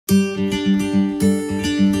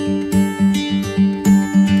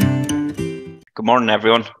Good morning,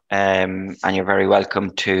 everyone, and you're very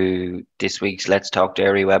welcome to this week's Let's Talk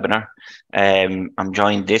Dairy webinar. I'm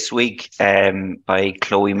joined this week by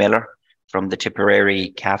Chloe Millar from the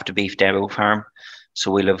Tipperary Calf to Beef Demo Farm. So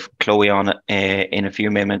we'll have Chloe on in a few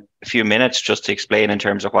minutes just to explain in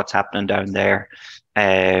terms of what's happening down there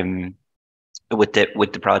with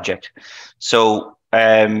the project. So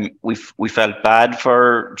we felt bad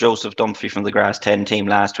for Joseph Dunphy from the Grass10 team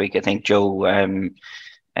last week. I think Joe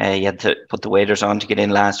you had to put the waders on to get in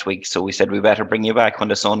last week, so we said we better bring you back when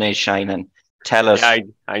the sun is shining. Tell us. Yeah,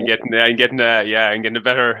 I'm getting a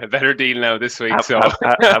better deal now this week.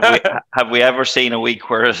 Have we ever seen a week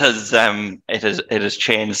where it has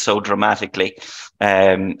changed so dramatically?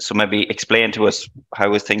 So maybe explain to us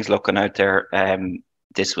how is things looking out there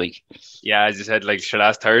this week. Yeah, as you said, like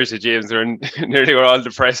last Thursday, James, nearly were all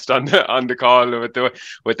depressed on the call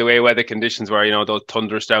with the way weather conditions were. You know, those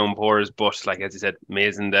thunderous downpours. But like as you said,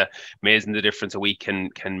 amazing the difference a week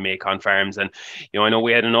can make on farms. And you know, I know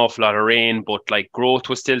we had an awful lot of rain, but like growth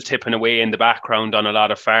was still tipping away in the background on a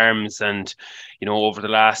lot of farms. And you know, over the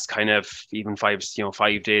last kind of even 5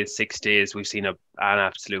 days, 6 days, we've seen an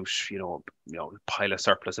absolute pile of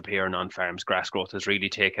surplus appearing on farms. Grass growth has really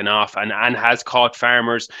taken off and has caught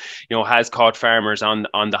farmers on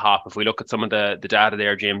the hop. If we look at some of the data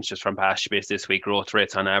there, James, just from pasture base this week, growth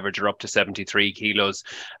rates on average are up to 73 kilos.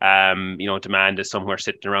 Demand is somewhere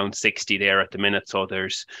sitting around 60 there at the minute. So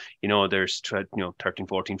there's 13,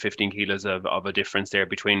 14, 15 kilos of a difference there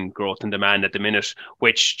between growth and demand at the minute,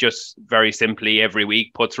 which just very simply every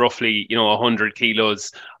week puts roughly 100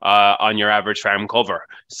 kilos on your average farm cover.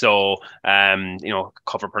 So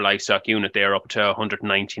cover per livestock unit there up to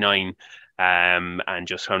 199. And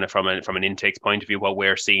just kind of from an intakes point of view, what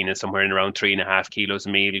we're seeing is somewhere in around 3.5 kilos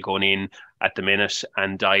of meal going in at the minute,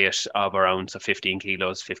 and diet of around 15,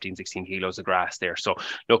 16 kilos of grass there. So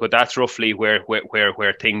look, that's roughly where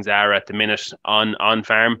things are at the minute on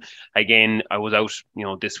farm. Again, I was out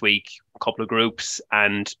this week, a couple of groups,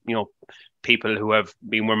 and people who were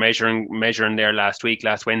measuring there last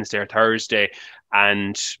Wednesday or Thursday,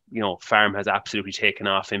 and farm has absolutely taken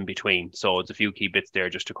off in between. So it's a few key bits there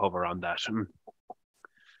just to cover on that.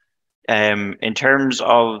 In terms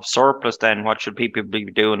of surplus, then what should people be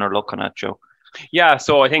doing or looking at, Joe? Yeah,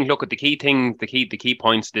 so I think look at the key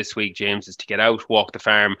points this week, James, is to get out, walk the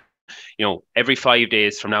farm. Every 5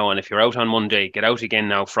 days from now on. If you're out on Monday, get out again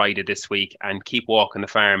now Friday this week and keep walking the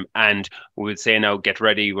farm. And we would say now get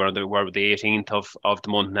ready. We're the 18th of the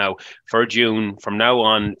month now for June. From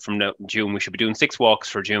June, we should be doing 6 walks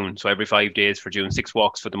for June. So every 5 days for June, 6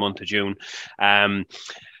 walks for the month of June.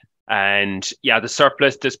 And yeah, the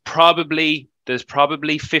surplus, there's probably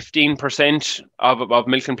 15% of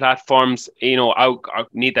milking platforms, need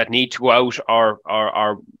to go out or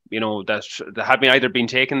that have either been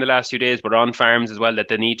taken the last few days, but on farms as well, that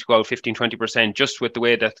they need to go out 15-20% just with the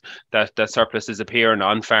way that surplus is appearing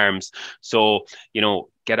on farms. So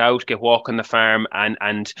get out, get walking the farm,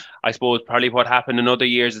 and I suppose probably what happened in other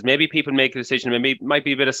years is maybe people make a decision. Maybe it might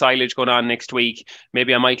be a bit of silage going on next week.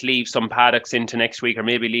 Maybe I might leave some paddocks into next week, or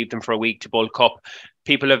maybe leave them for a week to bulk up.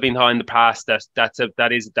 People have been taught in the past that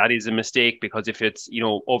is a mistake, because if it's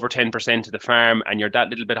over 10% of the farm and you're that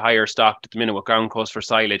little bit higher stocked at the minute with ground cost for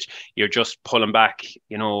silage, you're just pulling back.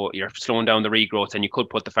 You're slowing down the regrowth, and you could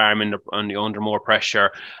put the farm under more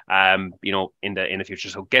pressure. In the future.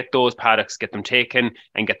 So get those paddocks, get them taken,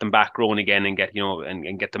 and get them back growing again, and get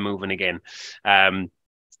get them moving again.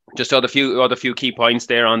 Just other few key points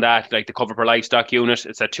there on that, like the cover per livestock unit,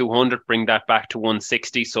 it's at 200, bring that back to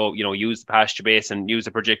 160. So use the pasture base and use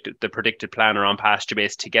the predicted planner on pasture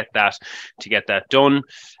base to get that done.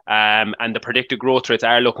 And the predicted growth rates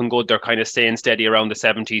are looking good. They're kind of staying steady around the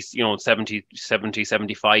 70s, 70,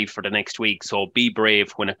 75 for the next week. So be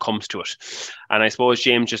brave when it comes to it. And I suppose,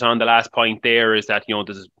 James, just on the last point there is that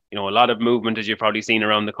there's a lot of movement, as you've probably seen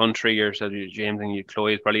around the country. James and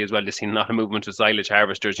Chloe probably as well, they've seen a lot of movement with silage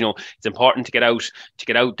harvesters. It's important to get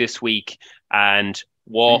out this week and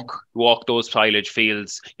walk those silage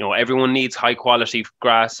fields. Everyone needs high quality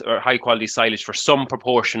grass or high quality silage for some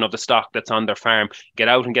proportion of the stock that's on their farm. Get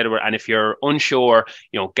out and get it. And if you're unsure,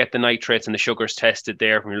 get the nitrates and the sugars tested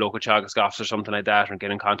there from your local Teagasc office or something like that, or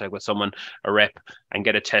get in contact with someone, a rep, and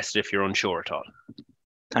get it tested if you're unsure at all.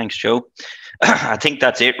 Thanks, Joe. I think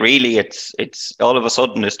that's it, really. It's all of a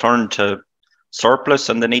sudden it's turned to surplus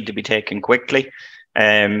and they need to be taken quickly.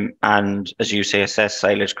 And as you say, assess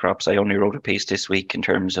silage crops. I only wrote a piece this week in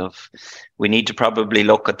terms of we need to probably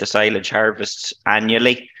look at the silage harvests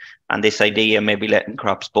annually And this idea, maybe letting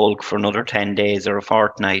crops bulk for another 10 days or a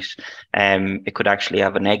fortnight, it could actually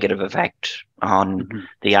have a negative effect on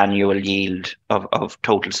the annual yield of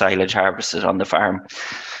total silage harvested on the farm.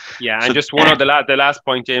 Yeah, So, and just one of the last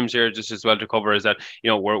point, James, here just as well to cover is that, you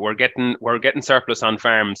know, we're getting surplus on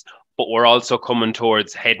farms, but we're also coming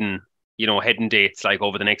towards heading dates like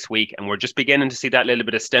over the next week, and we're just beginning to see that little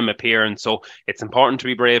bit of stem appear. And so it's important to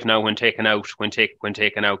be brave now when taking out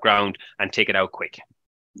ground, and take it out quick.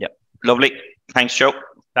 Yeah, lovely. Thanks, Joe.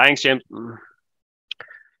 Thanks, James.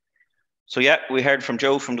 So yeah, we heard from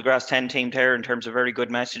Joe from the Grass10 team there in terms of very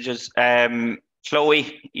good messages.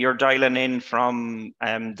 Chloe, you're dialing in from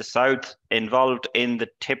the south, involved in the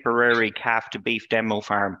Tipperary Calf to Beef demo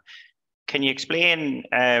farm. Can you explain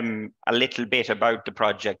a little bit about the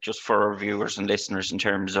project just for our viewers and listeners in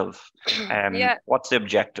terms of what's the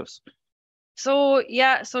objectives? So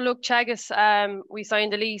look, Teagasc, we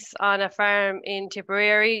signed a lease on a farm in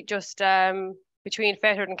Tipperary, just between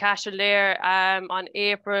Fethard and Cashel there, on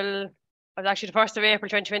April, it was actually the 1st of April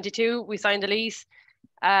 2022, we signed a lease.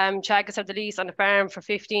 Teagasc had the lease on the farm for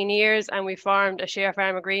 15 years, and we formed a share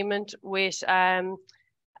farm agreement with a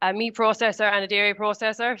meat processor and a dairy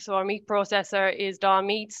processor. So our meat processor is Dawn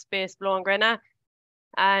Meats, based below in Grenagh,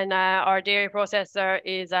 and our dairy processor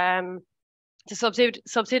is the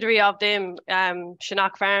subsidiary of them,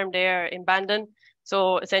 Shannock Farm there in Bandon.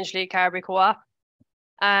 So essentially Carberry Co-op.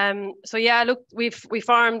 So yeah, look, we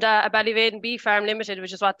formed a Ballyvaden Beef Farm Limited,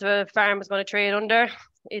 which is what the farm is going to trade under.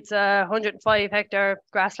 It's a 105 hectare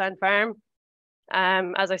grassland farm.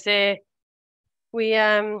 As I say, we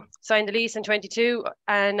signed the lease in 22,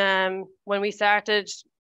 and when we started,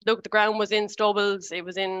 look, the ground was in stubbles. There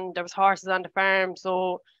was horses on the farm,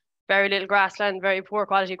 so very little grassland, very poor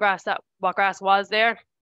quality grass. What grass was there.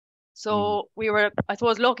 So we were, I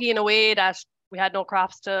suppose, lucky in a way that we had no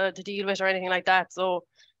crops to deal with or anything like that. So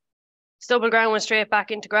stubble ground went straight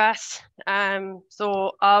back into grass.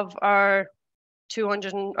 So of our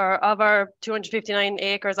 259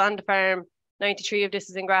 acres on the farm, 93 of this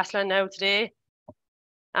is in grassland now today,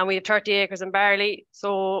 and we have 30 acres in barley.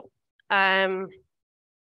 So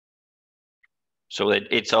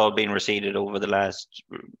it's all been reseeded over the last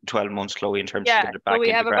 12 months, Chloe, in terms of getting it back so we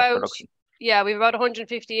into have grass production. Yeah, we have about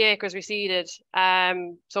 150 acres reseeded.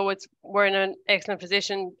 So we're in an excellent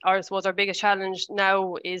position. I suppose our biggest challenge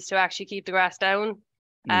now is to actually keep the grass down.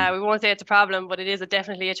 We won't say it's a problem, but it is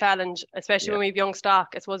definitely a challenge, especially when we have young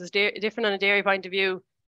stock. I suppose it's different on a dairy point of view.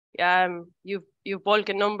 You've bulk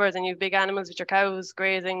in numbers, and you've big animals, which are cows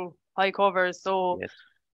grazing high covers. So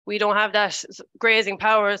we don't have that grazing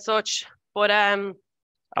power as such. But I'm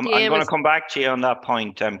going to come back to you on that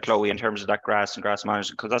point, Chloe, in terms of that grass and grass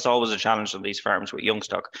management, because that's always a challenge on these farms with young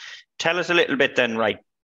stock. Tell us a little bit then, right,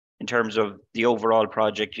 in terms of the overall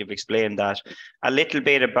project. You've explained that a little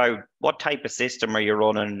bit about what type of system are you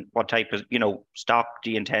running, what type of stock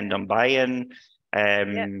do you intend on buying,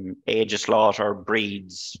 age of slaughter,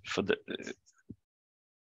 breeds for the.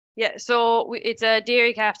 Yeah, so it's a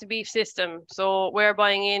dairy calf to beef system. So we're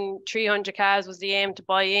buying in 300 calves was the aim to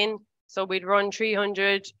buy in. So we'd run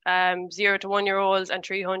 300 0 to 1 year olds and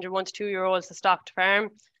 300 1 to 2 year olds to stock the farm.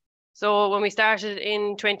 So when we started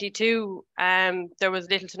in 22, there was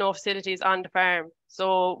little to no facilities on the farm.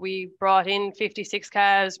 So we brought in 56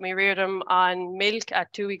 calves. We reared them on milk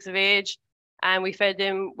at 2 weeks of age, and we fed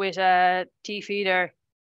them with a tea feeder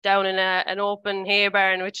down in an open hay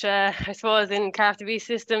barn, which I suppose in calf to beef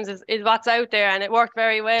systems is what's out there, and it worked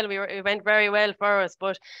very well. It went very well for us.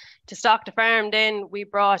 But to stock the farm, then we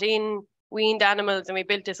brought in weaned animals, and we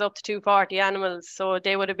built this up to 240 animals. So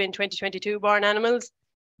they would have been 2022 born animals,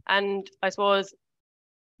 and I suppose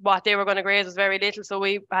what they were going to graze was very little, so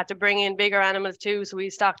we had to bring in bigger animals too. So we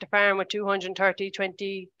stocked the farm with 230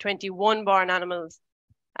 2021 born animals.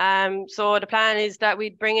 So the plan is that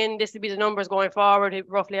we'd bring in, this would be the numbers going forward, we'd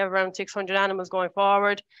roughly have around 600 animals going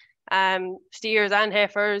forward, steers and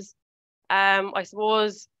heifers. I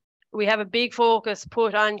suppose we have a big focus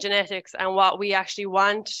put on genetics and what we actually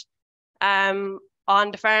want on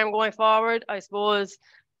the farm going forward. I suppose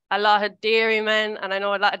a lot of dairymen, and I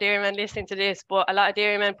know a lot of dairymen listening to this, but a lot of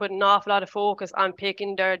dairymen put an awful lot of focus on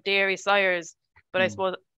picking their dairy sires. But I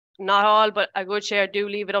suppose not all, but a good share do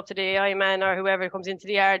leave it up to the AI man or whoever comes into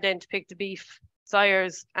the yard then to pick the beef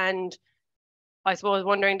sires. And I suppose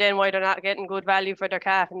wondering then why they're not getting good value for their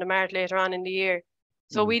calf in the mart later on in the year.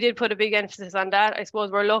 So we did put a big emphasis on that. I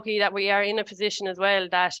suppose we're lucky that we are in a position as well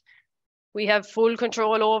that we have full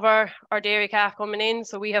control over our dairy calf coming in.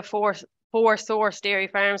 So we have four source dairy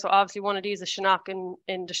farms. So obviously one of these is Shannock in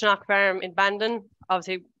the Shannock farm in Bandon,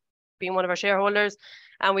 obviously being one of our shareholders.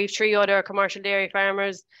 And we've 3 other commercial dairy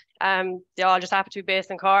farmers. They all just happen to be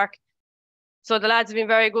based in Cork. So the lads have been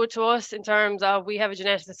very good to us in terms of, we have a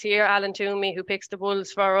geneticist here, Alan Toomey, who picks the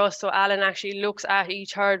bulls for us. So Alan actually looks at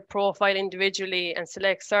each herd profile individually and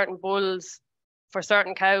selects certain bulls for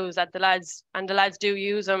certain cows that the lads do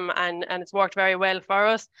use them, and it's worked very well for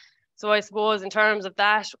us. So I suppose in terms of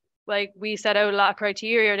that, like, we set out a lot of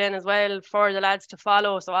criteria then as well for the lads to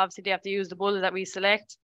follow. So obviously they have to use the bulls that we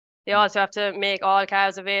select. They also have to make all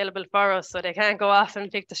calves available for us, so they can't go off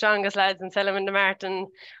and pick the strongest lads and sell them in the mart, and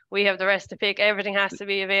we have the rest to pick. Everything has to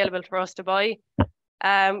be available for us to buy.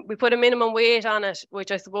 We put a minimum weight on it,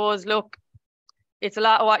 which I suppose, look, it's a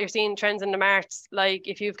lot of what you're seeing trends in the marts. Like,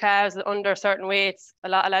 if you've calves under certain weights, a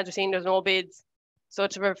lot of lads are seeing there's no bids. So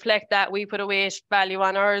to reflect that, we put a weight value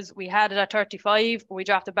on ours. We had it at 35, we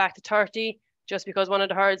dropped it back to 30. Just because one of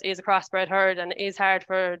the herds is a crossbred herd, and it is hard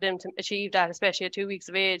for them to achieve that, especially at 2 weeks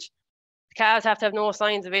of age. The calves have to have no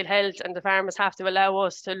signs of ill health, and the farmers have to allow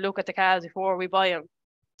us to look at the calves before we buy them.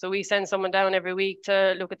 So we send someone down every week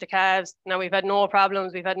to look at the calves. Now, we've had no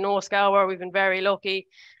problems, we've had no scour, we've been very lucky.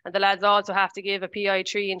 And the lads also have to give a PI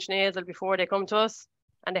 3-inch nasal before they come to us,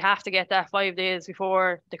 and they have to get that 5 days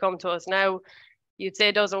before they come to us. Now, you'd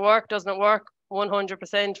say, does it work? Doesn't it work?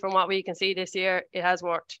 100% from what we can see this year, it has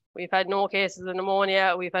worked. We've had no cases of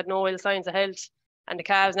pneumonia, we've had no ill signs of health, and the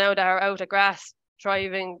calves now that are out of grass,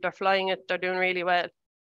 thriving, they're flying it, they're doing really well.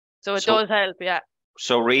 So it does help, yeah.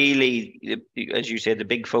 So really, as you said, the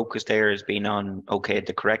big focus there has been on, okay,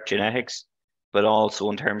 the correct genetics, but also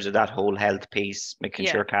in terms of that whole health piece, making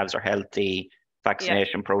sure calves are healthy,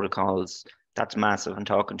 vaccination protocols. That's massive. And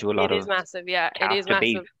talking to a lot of, it is massive, yeah. It is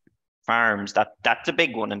massive. Farms, that's a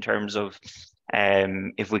big one in terms of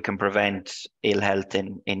if we can prevent ill health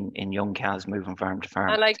in young cows moving farm to farm.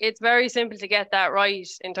 And like, it's very simple to get that right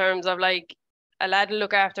in terms of, like, a lad will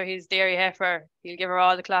look after his dairy heifer, he'll give her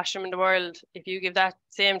all the colostrum in the world. If you give that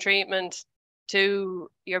same treatment to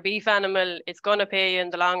your beef animal, it's gonna pay you in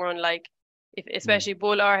the long run. Like, if especially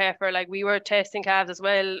bull or heifer, like, we were testing calves as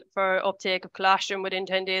well for uptake of colostrum within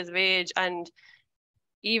 10 days of age, and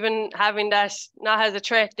even having that, not as a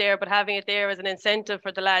threat there, but having it there as an incentive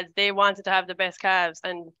for the lads, they wanted to have the best calves,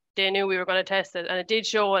 and they knew we were going to test it, and it did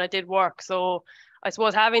show and it did work. So I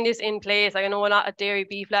suppose having this in place, I know a lot of dairy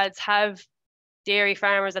beef lads have dairy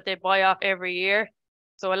farmers that they buy off every year.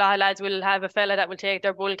 So a lot of lads will have a fella that will take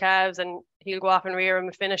their bull calves and he'll go off and rear them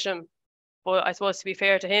and finish them. But I suppose, to be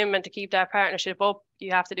fair to him and to keep that partnership up,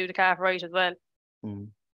 you have to do the calf right as well.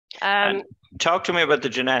 And talk to me about the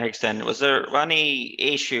genetics then. Was there any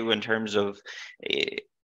issue in terms of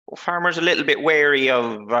farmers a little bit wary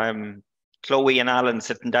of Chloe and Alan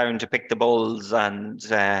sitting down to pick the bulls, and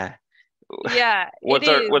was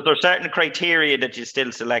there certain criteria that you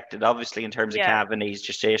still selected? Obviously, in terms of calving age,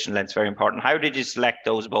 gestation length, very important. How did you select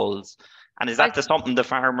those bulls? And is that something the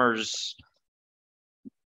farmers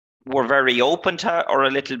were very open to, or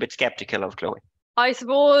a little bit skeptical of, Chloe? I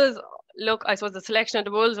suppose the selection of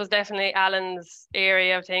the bulls was definitely Alan's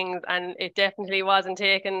area of things, and it definitely wasn't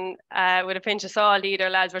taken with a pinch of salt either.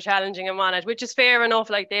 Lads were challenging him on it, which is fair enough.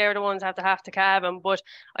 Like, they're the ones have to calve him. But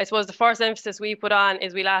I suppose the first emphasis we put on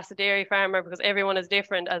is we'll ask the dairy farmer, because everyone is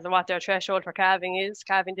different as to what their threshold for calving is,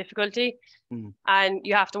 calving difficulty, and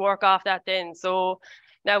you have to work off that then. So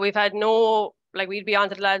now we've had we'd be on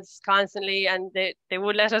to the lads constantly, and they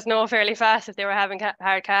would let us know fairly fast if they were having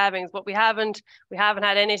hard calvings, but we haven't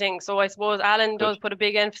had anything. So I suppose Alan does put a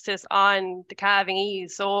big emphasis on the calving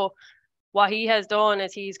ease. So what he has done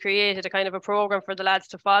is he's created a kind of a program for the lads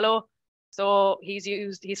to follow. So he's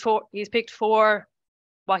picked 4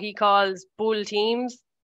 what he calls bull teams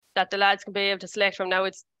that the lads can be able to select from. Now,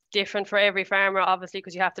 it's different for every farmer, obviously,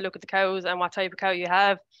 because you have to look at the cows and what type of cow you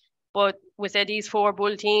have. But we said these 4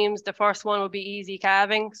 bull teams, the first one would be easy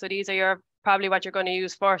calving. So these are probably what you're going to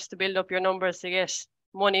use first to build up your numbers to get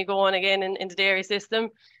money going again in the dairy system.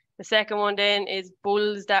 The second one then is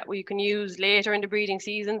bulls that we can use later in the breeding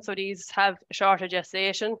season. So these have a shorter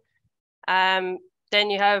gestation. Then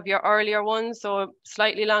you have your earlier ones, so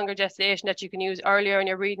slightly longer gestation that you can use earlier in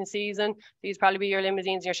your breeding season. These probably be your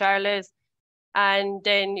limousines and your Charolais. And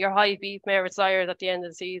then your high beef merit sires at the end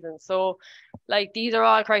of the season. So, like, these are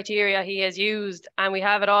all criteria he has used, and we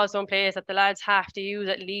have it also in place that the lads have to use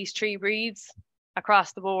at least 3 breeds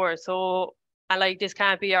across the board. So, and like, this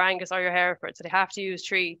can't be your Angus or your Hereford, so they have to use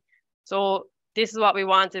 3. So this is what we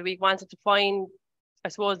wanted. We wanted to find, I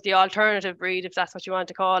suppose, the alternative breed, if that's what you want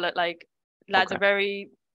to call it. Like, lads are very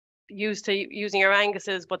used to using your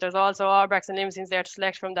Anguses, but there's also Aubracs and Limousines there to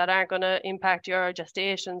select from that aren't going to impact your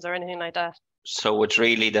gestations or anything like that. So it's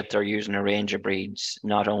really that they're using a range of breeds,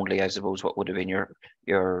 not only, I suppose, what would have been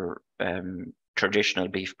your traditional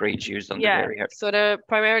beef breeds used on the dairy. So the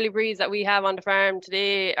primarily breeds that we have on the farm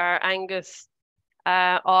today are Angus,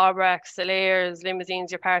 Aubracs, Solaires,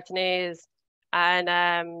 Limousines, your Partenays,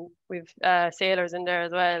 and we've Sailors in there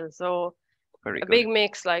as well. So Very a good. big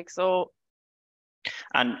mix, like so.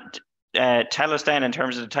 And tell us then, in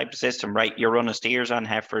terms of the type of system, right? You're running steers and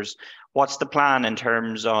heifers. What's the plan in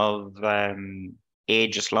terms of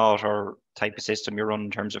age of slaughter type of system you're running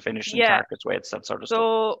in terms of finishing carcass weights, that sort of stuff?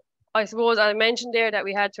 So I suppose I mentioned there that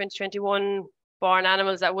we had 2021 born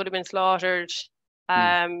animals that would have been slaughtered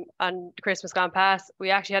on Christmas gone past.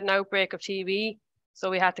 We actually had an outbreak of TB, so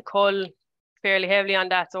we had to cull fairly heavily on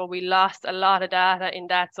that. So we lost a lot of data in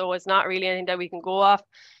that. So it's not really anything that we can go off.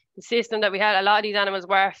 The system that we had, a lot of these animals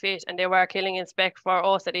were fit and they were killing in spec for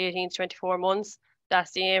us at 18 to 24 months.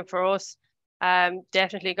 That's the aim for us.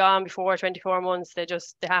 Definitely gone before 24 months. They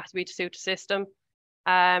have to be to suit the system.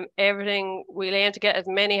 Everything, we'll aim to get as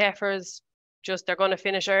many heifers, just they're going to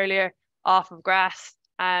finish earlier, off of grass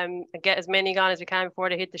and get as many gone as we can before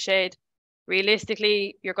they hit the shed.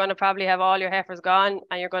 Realistically, you're going to probably have all your heifers gone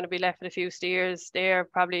and you're going to be left with a few steers there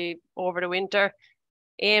probably over the winter.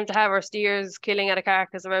 Aim to have our steers killing at a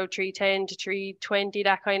carcass about 310 to 320,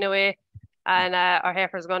 that kind of way. And our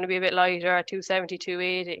heifers are going to be a bit lighter at 270,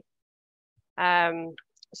 280.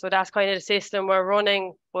 So that's kind of the system we're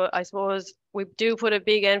running. But I suppose we do put a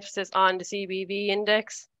big emphasis on the CBV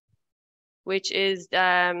index, which is,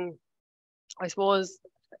 I suppose,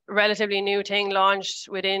 a relatively new thing launched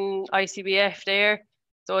within ICBF there.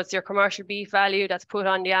 So it's your commercial beef value that's put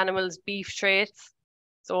on the animal's beef traits.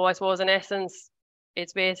 So I suppose in essence,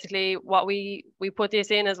 it's basically what we put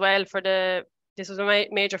this in as well this was a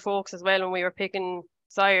major focus as well when we were picking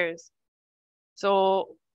sires.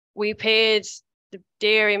 So we paid the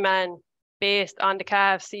dairyman based on the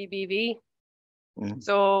calf CBV.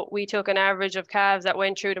 So we took an average of calves that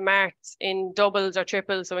went through the marks in doubles or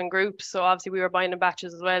triples, so in groups. So obviously we were buying in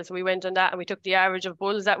batches as well. So we went on that and we took the average of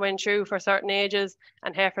bulls that went through for certain ages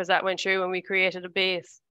and heifers that went through, and we created a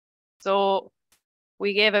base. So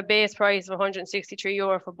we gave a base price of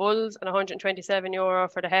 €163 for bulls and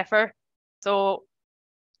 €127 for the heifer. So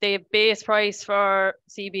the base price for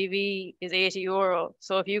CBV is €80.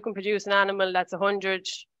 So if you can produce an animal that's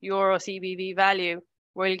 €100 CBV value,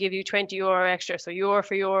 we'll give you €20 extra. So euro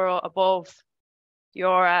for euro above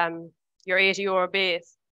your €80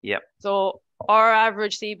 base. Yep. So our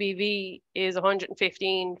average CBV is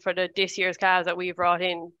 115 for this year's calves that we've brought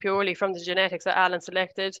in, purely from the genetics that Alan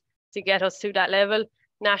selected to get us to that level.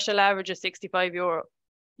 National average is €65.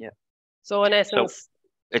 Yeah. So in essence,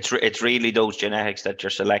 it's really those genetics that you're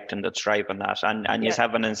selecting that's driving that, and you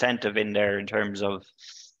have an incentive in there in terms of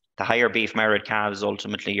the higher beef merit calves.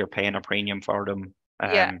 Ultimately, you're paying a premium for them.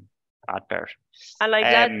 At birth. And like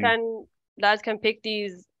lads can pick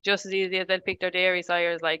these just as easy as they'll pick their dairy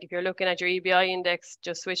sires. Like if you're looking at your EBI index,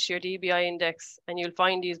 just switch to your DBI index and you'll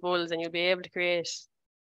find these bulls and you'll be able to create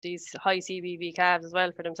these high CBV calves as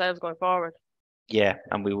well for themselves going forward. Yeah,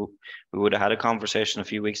 and we would have had a conversation a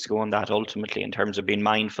few weeks ago on that ultimately in terms of being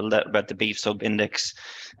mindful about the beef sub-index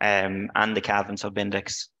and the calving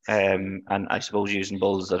sub-index, and I suppose using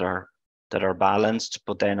bulls that are balanced,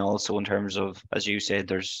 but then also in terms of, as you said,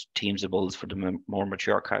 there's teams of bulls for the more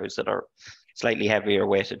mature cows that are slightly heavier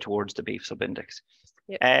weighted towards the beef sub-index.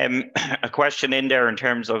 Yep. A question in there in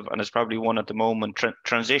terms of, and it's probably one at the moment,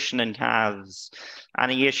 transitioning calves,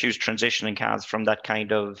 any issues transitioning calves from that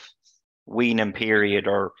kind of weaning period,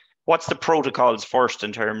 or what's the protocols first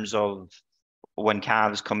in terms of when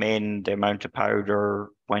calves come in, the amount of powder,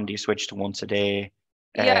 when do you switch to once a day?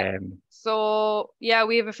 So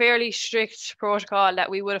we have a fairly strict protocol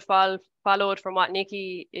that we would have followed from what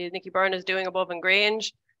Nikki Byrne is doing above in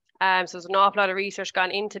Grange. So there's an awful lot of research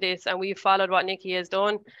gone into this, and we've followed what Nikki has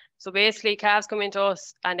done. So basically, calves come into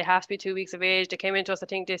us and they have to be 2 weeks of age. They came into us, I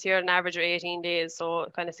think, this year an average of 18 days, so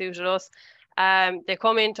it kind of suited us. They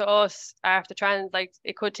come into us after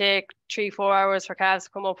it could take 3-4 hours for calves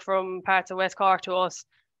to come up from parts of West Cork to us.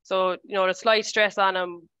 So there's slight stress on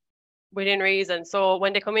them within reason. So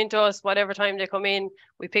when they come into us, whatever time they come in,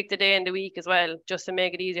 we pick the day in the week as well, just to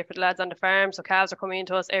make it easier for the lads on the farm. So calves are coming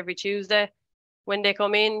into us every Tuesday. When they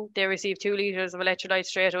come in, they receive 2 litres of electrolyte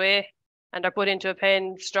straight away, and they're put into a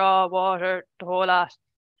pen, straw, water, the whole lot.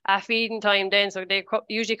 At feeding time then, so they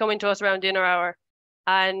usually come into us around dinner hour,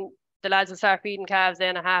 and the lads will start feeding calves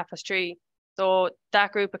then at 3:30. So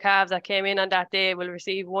that group of calves that came in on that day will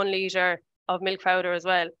receive 1 litre of milk powder as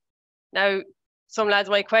well. Now, some lads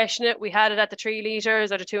might question it. We had it at the 3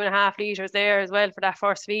 litres or the 2.5 litres there as well for that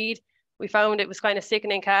first feed. We found it was kind of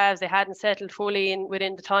sickening calves. They hadn't settled fully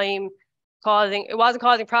within the time. It wasn't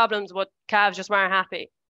causing problems, but calves just weren't happy.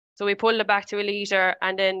 So we pulled it back to 1 litre,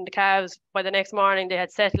 and then the calves, by the next morning, they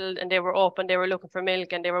had settled and they were up and they were looking for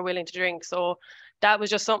milk and they were willing to drink. So that was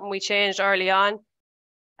just something we changed early on.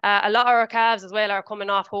 A lot of our calves as well are coming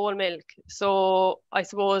off whole milk. So I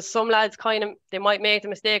suppose some lads they might make the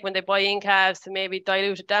mistake when they buy in calves to maybe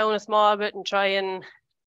dilute it down a small bit and try and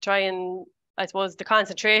I suppose the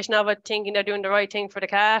concentration of it, thinking they're doing the right thing for the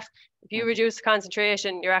calf. If you reduce the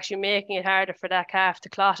concentration, you're actually making it harder for that calf to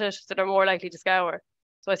clot it, so they're more likely to scour.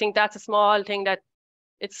 So I think that's a small thing that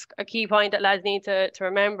it's a key point that lads need to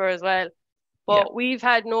remember as well. But we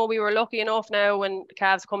were lucky enough now when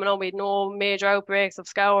calves are coming on, we had no major outbreaks of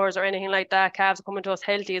scours or anything like that. Calves are coming to us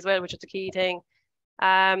healthy as well, which is the key thing.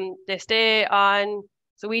 They stay on,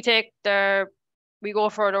 so we go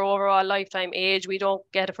for their overall lifetime age. We don't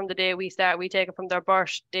get it from the day we start. We take it from their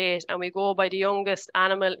birth date, and we go by the youngest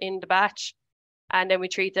animal in the batch, and then we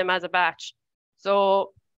treat them as a batch.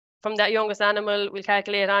 So from that youngest animal, we'll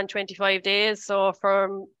calculate on 25 days. So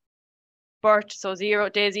from birth, so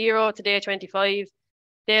day 0 to day 25,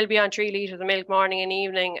 they'll be on 3 litres of milk morning and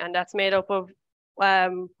evening, and that's made up of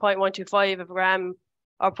 0.125 of a gram,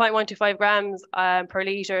 or 0.125 grams per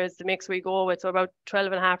litre is the mix we go with. So about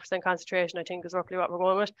 12.5% concentration, I think, is roughly what we're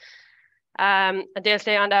going with. And they'll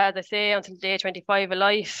stay on that, as I say, until day 25 of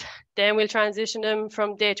life. Then we'll transition them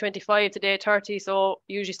from day 25 to day 30. So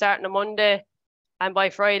usually starting on Monday, and by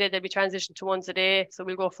Friday they'll be transitioned to once a day. So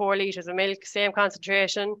we'll go 4 litres of milk, same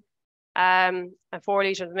concentration, and 4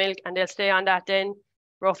 litres of milk, and they'll stay on that then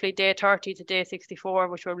roughly day 30 to day 64,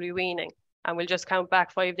 which will be weaning. And we'll just count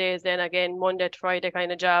back 5 days then again, Monday to Friday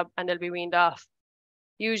kind of job, and they'll be weaned off.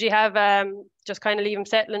 Usually have just kind of leave them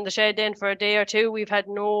settle in the shed then for a day or two.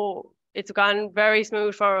 It's gone very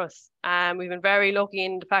smooth for us. We've been very lucky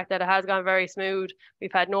in the fact that it has gone very smooth.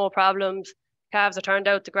 We've had no problems. Calves are turned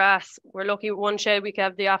out to grass. We're lucky with one shed we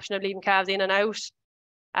have the option of leaving calves in and out,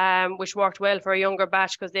 which worked well for a younger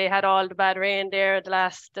batch because they had all the bad rain there the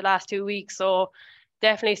last 2 weeks. So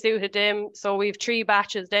definitely suited them. So we've 3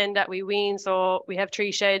 batches then that we wean. So we have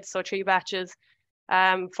 3 sheds, so 3 batches.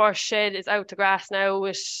 First shed is out to grass now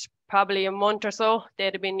with probably a month or so.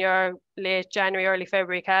 They'd have been your late January, early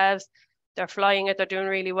February calves. They're flying it, they're doing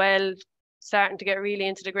really well, starting to get really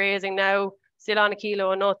into the grazing now, still on a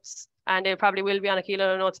kilo of nuts, and they probably will be on a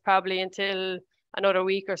kilo of nuts probably until another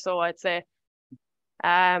week or so, I'd say.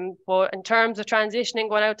 But in terms of transitioning,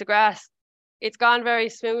 going out to grass, it's gone very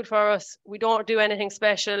smooth for us. We don't do anything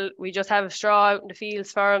special. We just have a straw out in the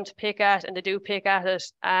fields for them to pick at, and they do pick at it.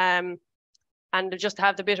 And they just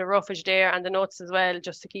have the bit of roughage there and the nuts as well,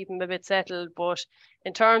 just to keep them a bit settled. But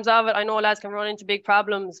in terms of it, I know lads can run into big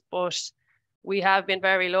problems, but we have been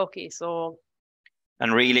very lucky. So,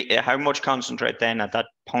 and really, how much concentrate then at that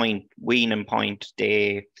point, weaning point,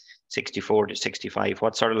 day 64 to 65?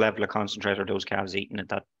 What sort of level of concentrate are those calves eating at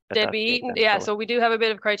that? They'd be eating, yeah. So we do have a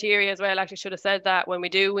bit of criteria as well. Actually, should have said that when we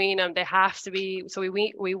do wean them, they have to be. So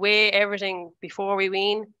we weigh everything before we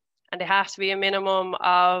wean, and they have to be a minimum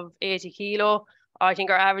of 80 kilo. I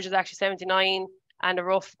think our average is actually 79, and the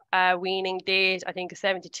rough weaning date I think is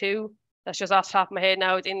 72. That's just off the top of my head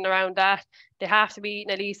now. It's in and around that. They have to be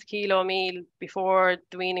eating at least a kilo a meal before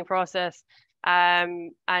the weaning process.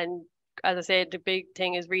 And as I said, the big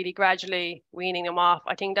thing is really gradually weaning them off.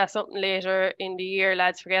 I think that's something later in the year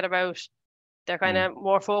lads forget about. They're kind of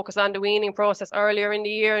more focused on the weaning process earlier in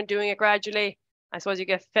the year and doing it gradually. I suppose you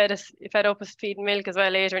get fed up with feeding milk as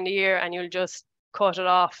well later in the year, and you'll just cut it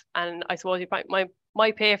off. And I suppose you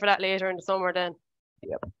might pay for that later in the summer then.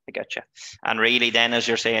 Yep, I gotcha. And really then, as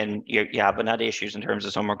you're saying, you haven't had issues in terms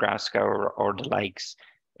of summer grass scour or the likes.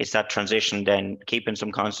 It's that transition then, keeping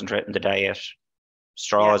some concentrate in the diet,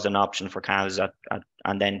 straw is an option for calves,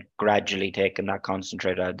 and then gradually taking that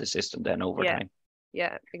concentrate out of the system then over time.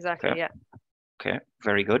 Yeah, exactly, okay. Okay,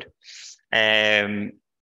 very good.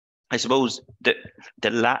 I suppose the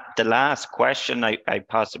last question I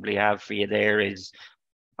possibly have for you there is,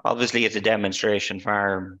 obviously it's a demonstration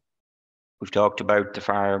farm. We've talked about the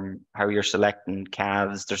farm, how you're selecting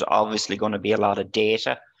calves. There's obviously going to be a lot of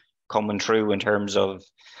data coming through in terms of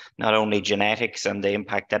not only genetics and the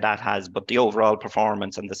impact that has, but the overall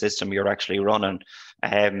performance and the system you're actually running.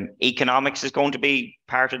 Economics is going to be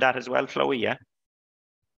part of that as well, Chloe, yeah?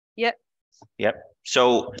 Yep.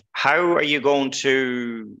 So how are you going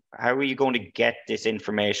to get this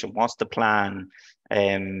information? What's the plan?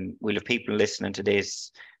 We'll have people listening to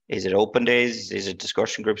this. Is it open days? Is it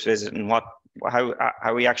discussion groups visiting? How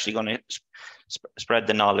are we actually going to spread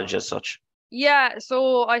the knowledge as such? Yeah,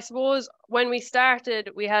 so I suppose when we started,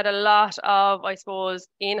 we had a lot of,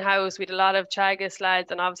 in-house, we had a lot of Teagasc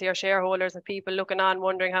lads and obviously our shareholders and people looking on,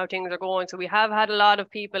 wondering how things are going. So we have had a lot of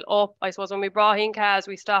people up. I suppose when we brought in calves,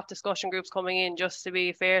 we stopped discussion groups coming in, just to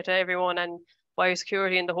be fair to everyone, and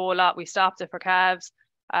biosecurity and the whole lot. We stopped it for calves.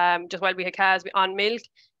 just while we had calves on milk,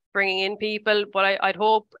 bringing in people. But I'd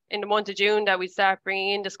hope in the month of June that we'd start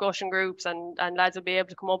bringing in discussion groups, and lads will be able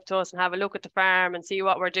to come up to us and have a look at the farm and see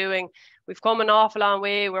what we're doing. We've come an awful long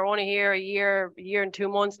way. We're only here a year and 2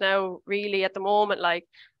 months now, really, at the moment. Like,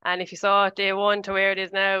 and if you saw it day one to where it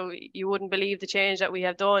is now, you wouldn't believe the change that we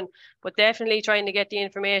have done. But definitely trying to get the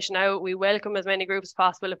information out. We welcome as many groups as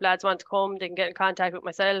possible. If lads want to come, they can get in contact with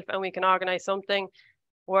myself and we can organise something.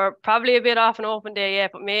 We're probably a bit off an open day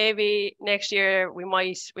yet, but maybe next year we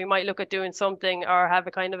might look at doing something, or have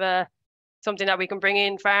a kind of something that we can bring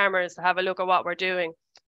in farmers to have a look at what we're doing.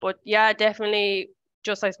 But yeah, definitely,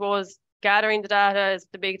 just I suppose gathering the data is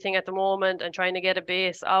the big thing at the moment, and trying to get a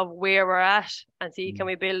base of where we're at and see can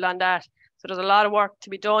we build on that. So there's a lot of work to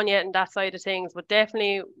be done yet in that side of things, but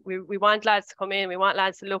definitely we want lads to come in, we want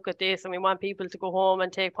lads to look at this, and we want people to go home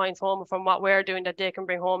and take points home from what we're doing that they can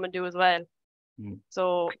bring home and do as well.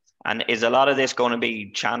 So, and is a lot of this going to be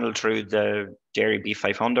channeled through the Dairy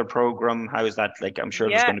B500 program? How is that? Like, I'm sure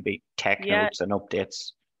there's going to be tech notes and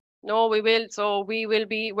updates. No, we will. So we're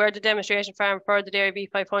the demonstration farm for the Dairy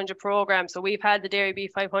B500 program. So we've had the Dairy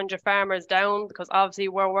B500 farmers down because obviously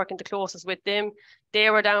we're working the closest with them. They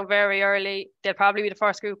were down very early. They'll probably be the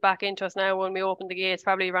first group back into us now when we open the gates,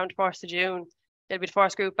 probably around the 1st of June. They'll be the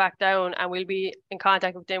first group back down, and we'll be in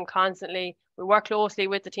contact with them constantly. We work closely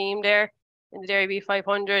with the team there in the Dairy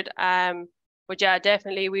B500. But yeah,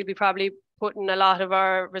 definitely we'll be probably putting a lot of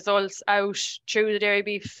our results out through the Dairy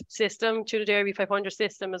Beef system, through the Dairy B500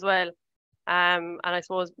 system as well. And I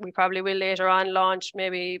suppose we probably will later on launch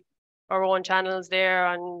maybe our own channels there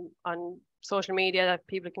on social media that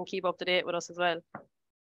people can keep up to date with us as well.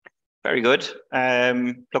 Very good.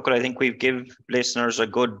 Look, I think we've give listeners a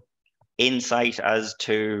good insight as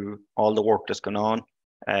to all the work that's going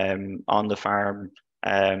on the farm.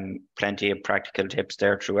 Plenty of practical tips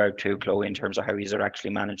there throughout too, Chloe, in terms of how you're actually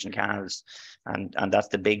managing calves, and that's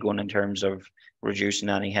the big one in terms of reducing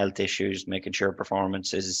any health issues, making sure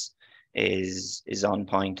performance is on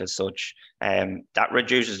point as such. That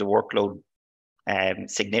reduces the workload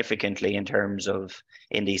significantly in terms of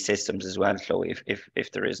in these systems as well, Chloe,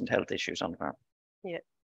 if there isn't health issues on the farm. Yeah.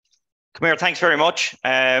 Come here, thanks very much.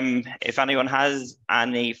 If anyone has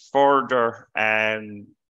any further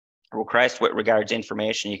request with regards to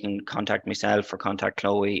information, you can contact myself or contact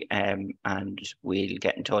Chloe, and we'll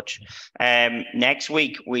get in touch. Next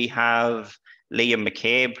week we have Liam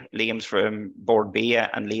McCabe. Liam's from Board Bia,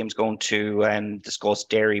 and Liam's going to discuss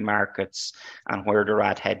dairy markets and where they're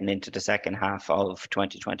at heading into the second half of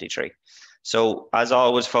 2023. So as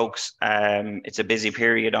always, folks, it's a busy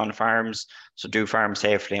period on farms, so do farm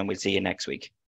safely, and we'll see you next week.